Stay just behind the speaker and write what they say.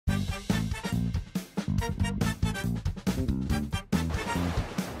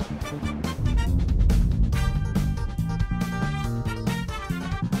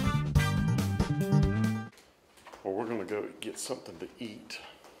go get something to eat.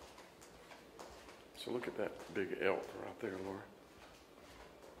 So look at that big elk right there, Laura.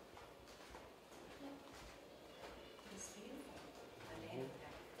 It's beautiful.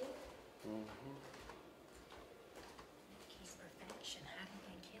 Mm-hmm. He's perfection. How did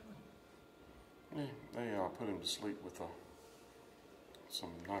they kill him? They put him to sleep with some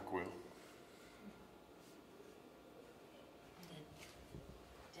NyQuil.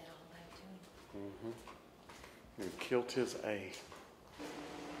 Did all that to him? Mm-hmm. And killed his A.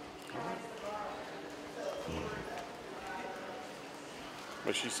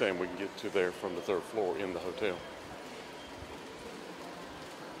 But she's saying we can get to there from the 3rd floor in the hotel.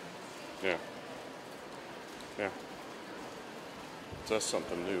 Yeah. Yeah. So that's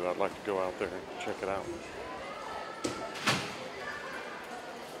something new. I'd like to go out there and check it out.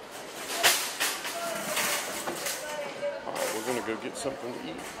 Alright, we're going to go get something to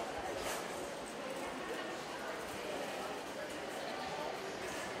eat.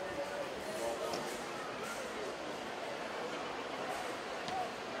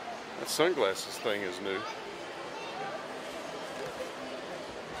 That sunglasses thing is new.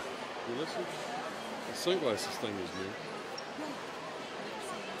 You listen? The sunglasses thing is new.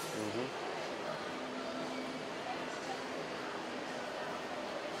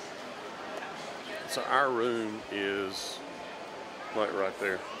 So our room is like right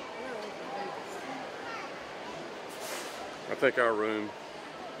there. I think our room,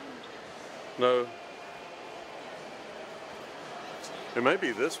 no, it may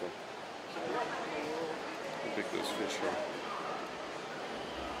be this one. I'll pick this fish here.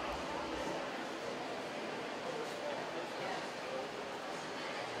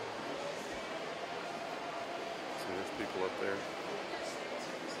 See, there's people up there.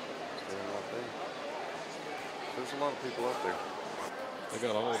 Standing right there. There's a lot of people up there. They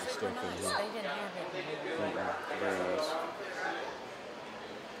got all the stuff in here. They didn't have it. Very nice.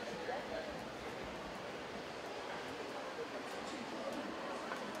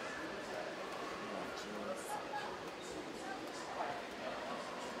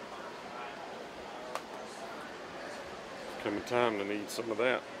 Coming time to need some of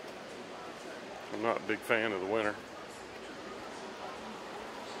that. I'm not a big fan of the winter.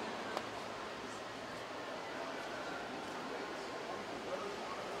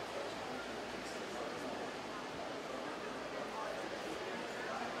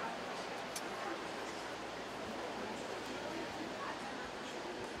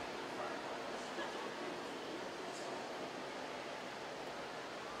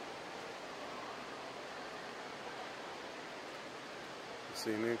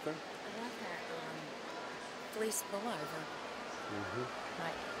 Seen anything? I love that fleece pullover.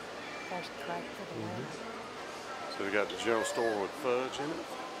 Like first crack for the winter. So we got the general store with fudge in it.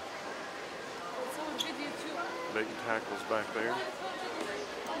 Bacon tackles back there.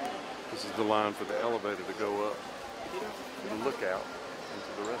 This is the line for the elevator to go up the lookout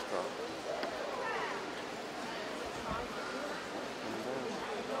into the restaurant.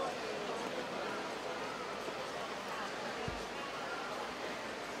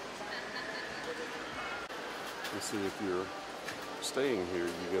 See, if you're staying here,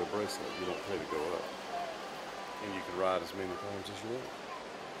 you get a bracelet. You don't pay to go up. And you can ride as many times as you want.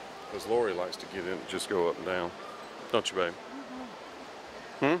 Because Lori likes to get in, just go up and down. Don't you, babe?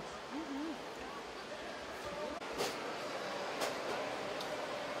 Hmm?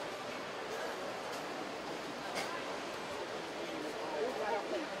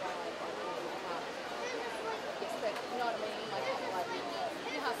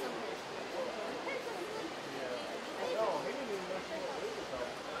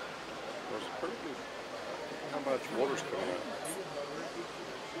 How much water's coming out?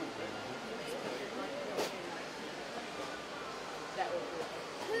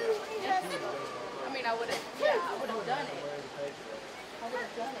 I mean, I would have done it.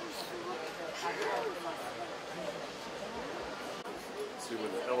 See,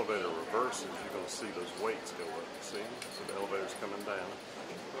 when the elevator reverses, you're going to see those weights go up. See? So the elevator's coming down.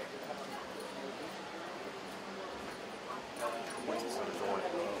 Weights that are going up.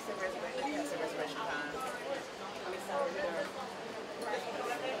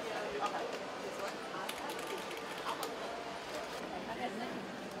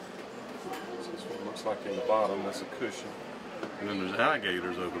 This one looks like in the bottom, that's a cushion. And then there's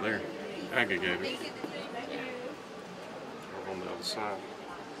alligators over there. Alligators. Over on the other side.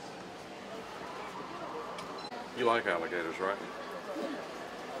 You like alligators, right?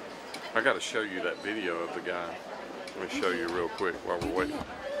 I got to show you that video of the guy. Let me show you real quick while we're waiting.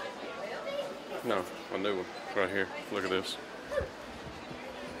 No, a new one right here. Look at this.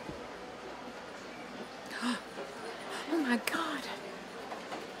 my God.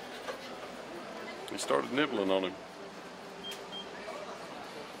 He started nibbling on him.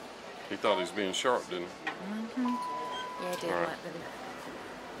 He thought he was being sharp, didn't he? Mm-hmm. Yeah, he did All right. like the...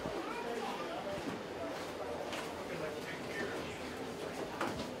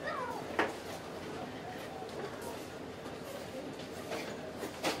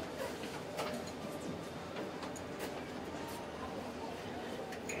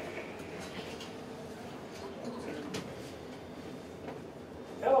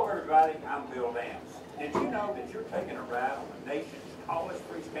 Hello everybody, I'm Bill Dance. Did you know that you're taking a ride on the nation's tallest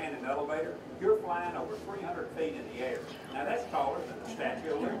freestanding elevator? You're flying over 300 feet in the air. Now that's taller than the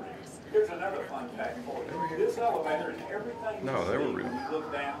Statue of Liberty. Here's another fun fact for you. This elevator and everything No, they were real. when you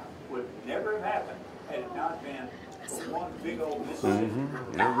look down would never have happened had it not been for one big old Mississippi River.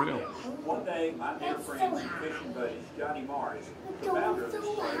 They're real. One day, my dear friends and fishing buddies, Johnny Morris, the founder of this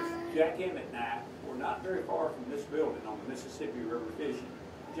place, Jack Emmett and I, were not very far from this building on the Mississippi River fishing.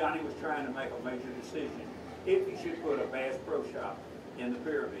 Johnny was trying to make a major decision if he should put a Bass Pro Shop in the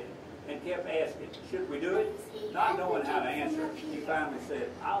pyramid and kept asking, should we do it? Not knowing how to answer, he finally said,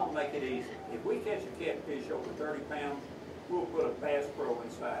 I'll make it easy. If we catch a catfish over 30 pounds, we'll put a Bass Pro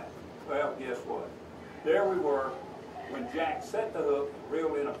inside. Well, guess what? There we were when Jack set the hook,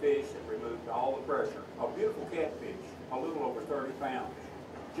 reeled in a fish that removed all the pressure. A beautiful catfish, a little over 30 pounds.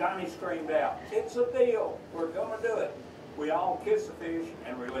 Johnny screamed out, it's a deal, we're gonna do it. We all kissed the fish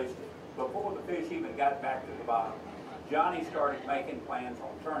and released it. Before the fish even got back to the bottom, Johnny started making plans on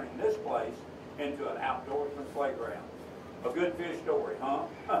turning this place into an outdoorsman playground. A good fish story, huh?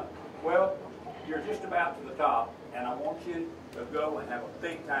 Well, you're just about to the top, and I want you to go and have a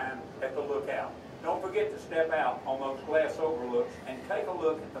big time at the lookout. Don't forget to step out on those glass overlooks and take a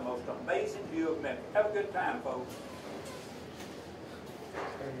look at the most amazing view of Memphis. Have a good time, folks.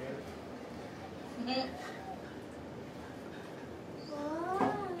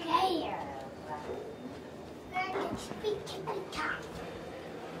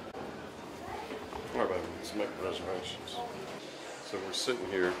 All right, baby, let's make the reservations. So we're sitting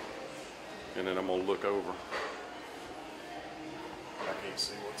here, and then I'm gonna look over. I can't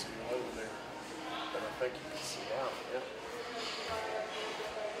see what's even over there, but I think you can see out, yeah.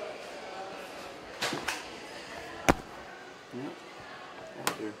 Yep, I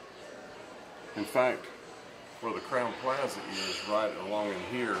do. In fact, where the Crown Plaza is, right along in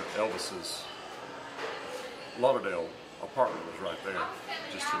here, Elvis's Lauderdale apartment was right there,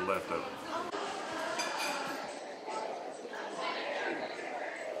 just to the left of it.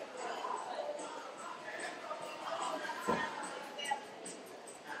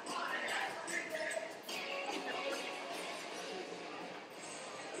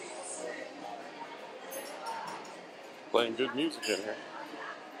 Playing good music in here.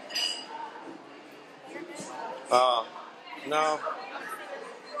 No.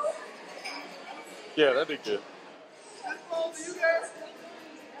 Yeah, that'd be good.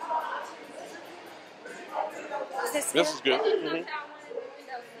 This is good.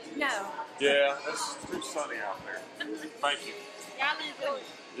 Mm-hmm. No. Yeah, it's too sunny out there. Thank you.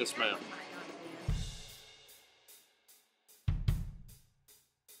 Yes, ma'am.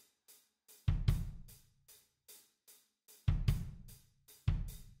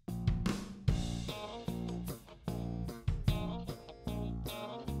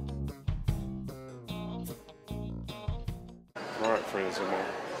 All right, friends, I'm gonna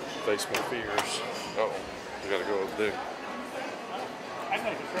face my fears. Uh-oh, we gotta go over there. I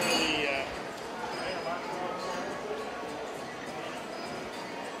gotta control the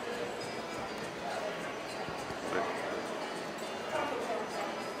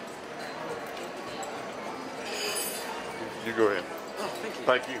You go ahead. Oh, thank you.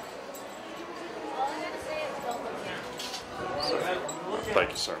 Thank you. Thank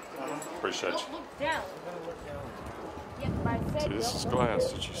you, sir. Appreciate you. Look down. See, this is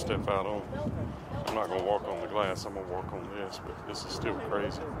glass that you step out on. I'm not gonna walk on the glass, I'm gonna walk on this, but this is still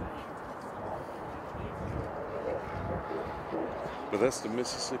crazy. But that's the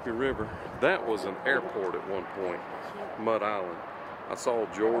Mississippi River. That was an airport at one point, Mud Island. I saw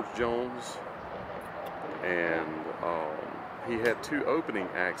George Jones, and he had two opening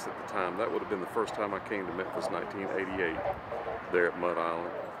acts at the time. That would have been the first time I came to Memphis, 1988, there at Mud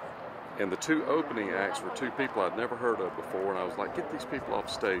Island. And the two opening acts were two people I'd never heard of before, and I was like, get these people off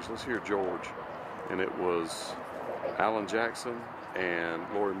stage, let's hear George. And it was Alan Jackson and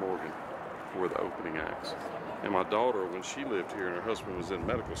Lori Morgan were the opening acts. And my daughter, when she lived here and her husband was in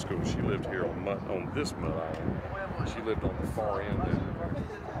medical school, she lived here on this Mud Island. She lived on the far end there.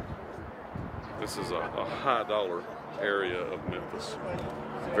 This is a high dollar area of Memphis.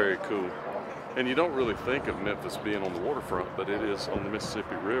 Very cool. And you don't really think of Memphis being on the waterfront, but it is on the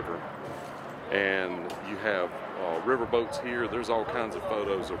Mississippi River. And you have river boats here. There's all kinds of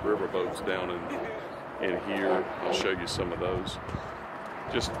photos of river boats down in here. I'll show you some of those.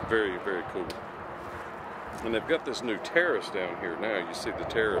 Just very, very cool. And they've got this new terrace down here now. You see the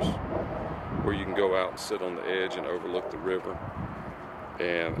terrace where you can go out and sit on the edge and overlook the river.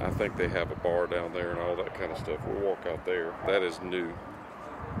 And I think they have a bar down there and all that kind of stuff. We'll walk out there. That is new.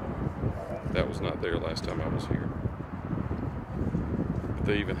 That was not there last time I was here. But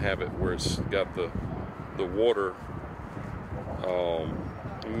they even have it where it's got the water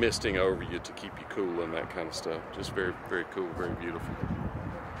misting over you to keep you cool and that kind of stuff. Just very, very cool, very beautiful.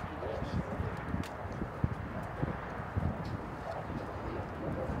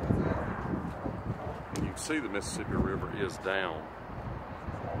 And you can see the Mississippi River is down.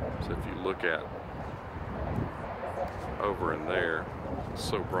 So if you look at over in there, it's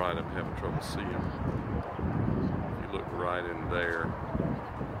so bright I'm having trouble seeing. If you look right in there,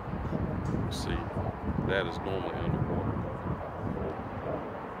 you see that is normally underwater.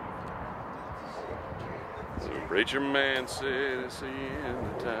 So Preacher Man said it's the end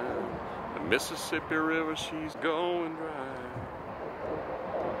of time. The Mississippi River, she's going dry.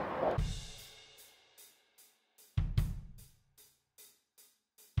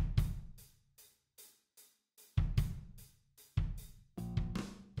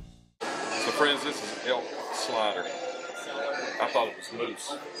 So friends, this is elk slider. I thought it was moose.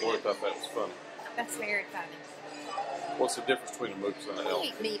 Boy, I thought that was funny. That's very funny. What's the difference between a moose and an elk?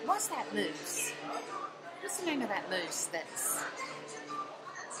 Wait, me, what's that moose? What's the name of that moose that's...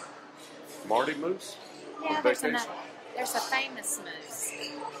 Marty moose? Yeah, there's a famous moose.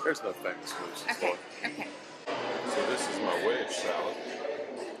 There's no famous moose. Okay, okay. So this is my wedge salad.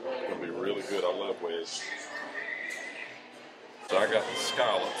 It's going to be really good. I love wedge. So I got the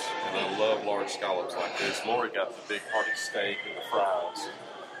scallops, and I love large scallops like this. Lori got the big hearty steak and the fries.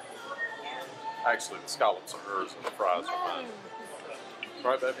 Actually, the scallops are hers and the fries are mine.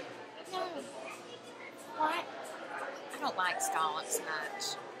 Right, baby? No. What? I don't like scallops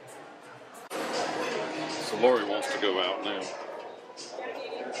much. So Lori wants to go out now.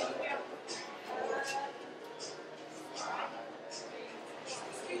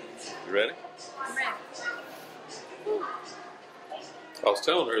 You ready? I'm ready. I was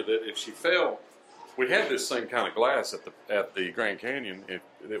telling her that if she fell, we had this same kind of glass at the Grand Canyon.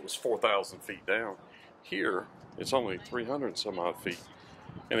 It was 4,000 feet down. Here, it's only 300 and some odd feet.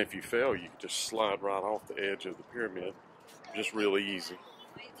 And if you fell, you could just slide right off the edge of the pyramid. Just really easy.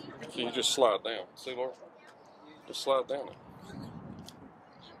 So you just slide down. See, Laura? Just slide down it.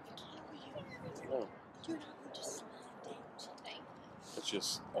 Yeah. It's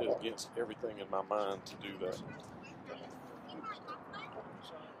just against everything in my mind to do that.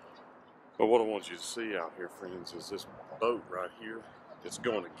 But what I want you to see out here, friends, is this boat right here. It's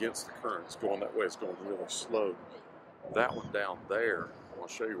going against the current. It's going that way. It's going really slow. That one down there, I'll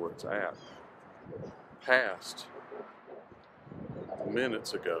show you where it's at, passed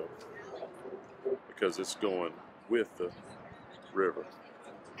minutes ago because it's going with the river.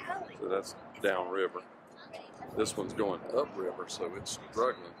 So that's downriver. This one's going upriver, so it's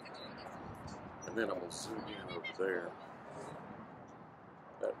struggling. And then I'm going to zoom in over there.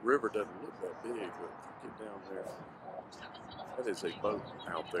 That river doesn't look that big, but if you get down there, that is a boat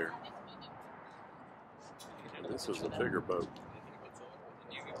out there. And this is a bigger boat.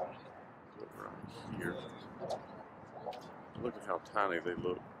 Look right here. Look at how tiny they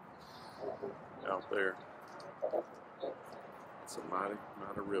look out there. It's a mighty,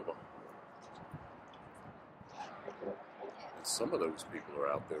 mighty river. And some of those people are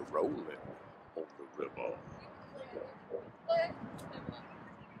out there rolling on the river.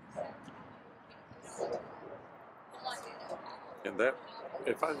 And that,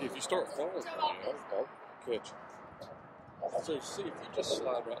 if you start falling, I'll catch you. So see, if you just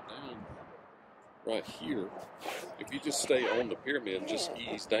slide right down, right here, if you just stay on the pyramid and just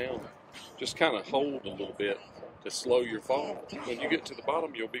ease down, just kind of hold a little bit to slow your fall. When you get to the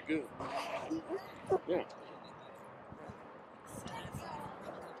bottom, you'll be good. Yeah.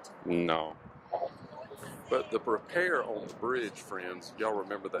 No. But the repair on the bridge, friends, y'all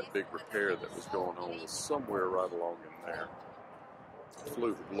remember that big repair that was going on was somewhere right along in there.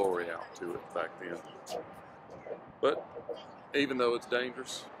 Flew the glory out to it back then. But even though it's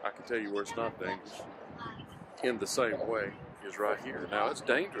dangerous, I can tell you where it's not dangerous. In the same way is right here. Now it's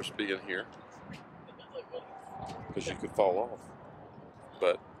dangerous being here because you could fall off.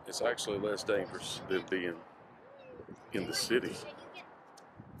 But it's actually less dangerous than being in the city.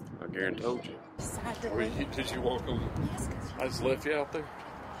 I guarantee you. Did you walk on? I just left you out there.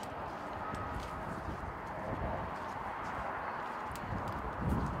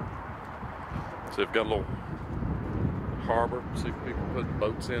 So they've got a little harbor. See people putting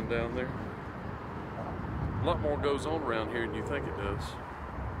boats in down there. A lot more goes on around here than you think it does.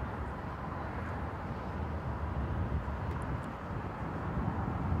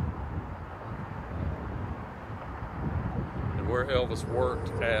 And where Elvis worked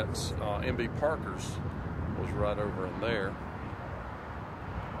at M.B. Parker's was right over in there.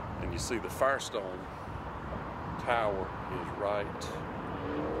 And you see the Firestone Tower is right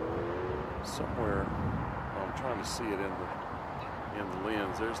somewhere. I'm trying to see it in the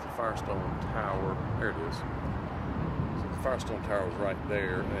lens. There's the Firestone Tower. There it is. So the Firestone Tower is right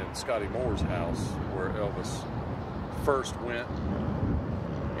there, and Scotty Moore's house, where Elvis first went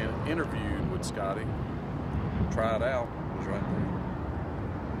and interviewed with Scotty, tried out, was right there.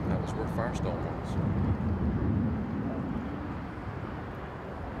 That was where Firestone was.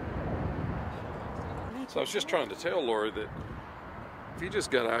 So I was just trying to tell Lori that if you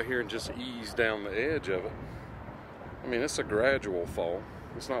just got out here and just ease down the edge of it, I mean, it's a gradual fall.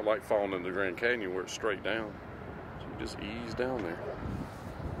 It's not like falling in the Grand Canyon where it's straight down. So you just ease down there.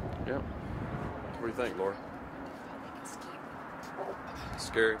 Yep. What do you think, Laura? I think it's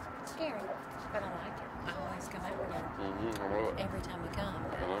Scary? scary. Scary, but I like it. I always come over here I know it. every time we come. I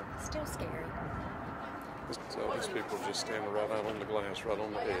know. It's still scary. So these people are just standing right out on the glass, right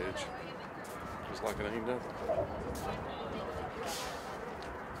on the edge. Just like it ain't nothing.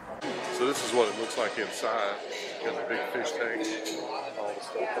 So this is what it looks like inside. Got the big fish tank, all the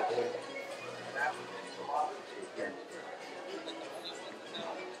stuff up there.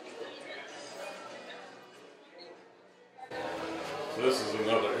 So this is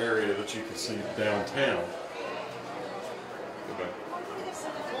another area that you can see downtown. Go back.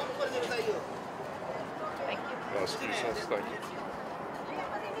 Thank you. Excuse us, thank you.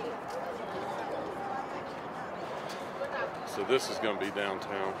 So this is going to be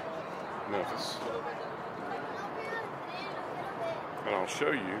downtown Memphis. And I'll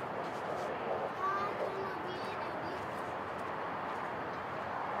show you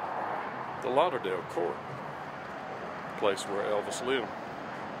the Lauderdale Court, place where Elvis lived.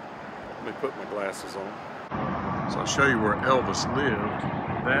 Let me put my glasses on. So I'll show you where Elvis lived.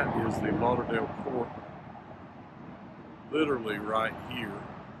 That is the Lauderdale Court, literally right here,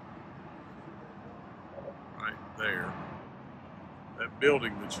 right there. That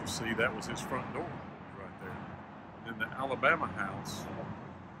building that you see, that was his front door right there. And the Alabama house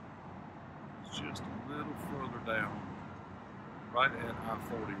is just a little further down, right at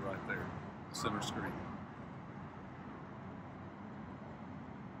I-40 right there, Center Street.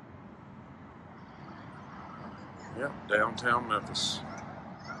 Yep, downtown Memphis.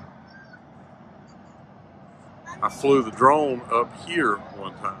 I flew the drone up here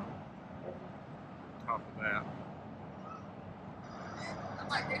one time, on top of that.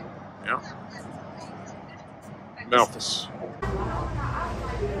 Yeah. Memphis.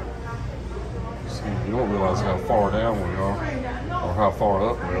 See, you don't realize how far down we are, or how far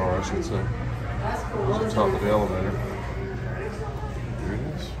up we are, I should say. There's the top of the elevator. Here it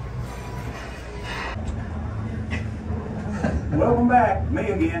is. Welcome back. Me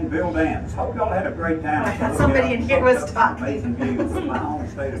again, Bill Dance. Hope y'all had a great time. Somebody in here was talking. Amazing views of my home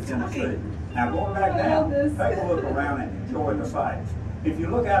state of Tennessee. Now going back down, take a look around and enjoy the sights. If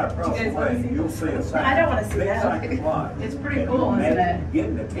you look out across the way, you'll see a sign. I don't want to see big that. Cypress Lodge. It's pretty And cool, isn't it?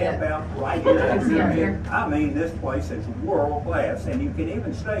 Getting to camp out right here. I mean, this place is world class, and you can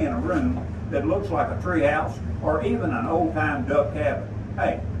even stay in a room that looks like a tree house or even an old-time duck cabin.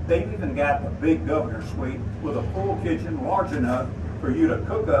 Hey, they've even got the big governor's suite with a full kitchen large enough for you to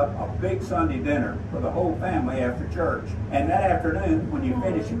cook up a big Sunday dinner for the whole family after church. And that afternoon, when you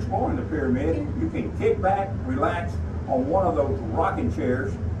finish exploring the pyramid, you can kick back, relax on one of those rocking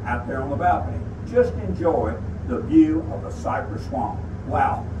chairs out there on the balcony. Just enjoy the view of the Cypress Swamp.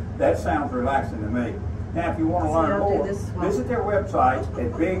 Wow, that sounds relaxing to me. Now, if you want to learn more, visit their website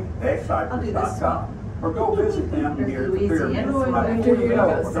at big-cypress.com. Or go visit them here at the pyramid. Before you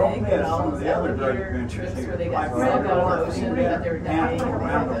go, don't miss some of the other great adventures here, like around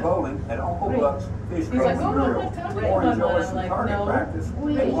the bowling at Uncle Buck's Fish Cove and Grill, or enjoy some target practice at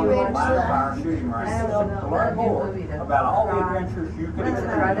one of the live fire shooting ranges. To learn more about all the adventures you can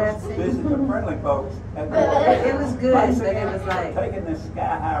experience, visit the friendly folks at the It was good, Thanks but it again was for like taking this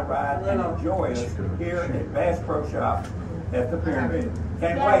sky-high ride and enjoy us here at Bass Pro Shop at the pyramid.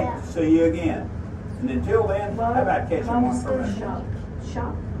 Can't wait to see you again. And until then, how about catching one from us? Shop.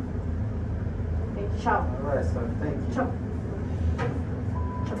 Shop. All right, so thank you. Shop.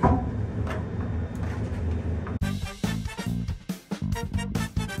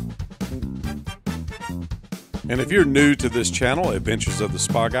 And if you're new to this channel, Adventures of the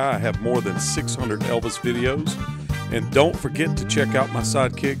Spa Guy, I have more than 600 Elvis videos. And don't forget to check out my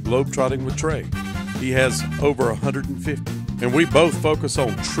sidekick, Globetrotting with Trey. He has over 150. And we both focus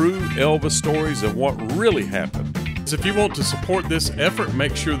on true Elvis stories and what really happened. So if you want to support this effort,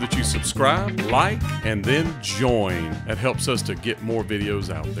 make sure that you subscribe, like, and then join. That helps us to get more videos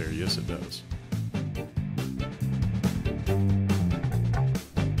out there. Yes, it does.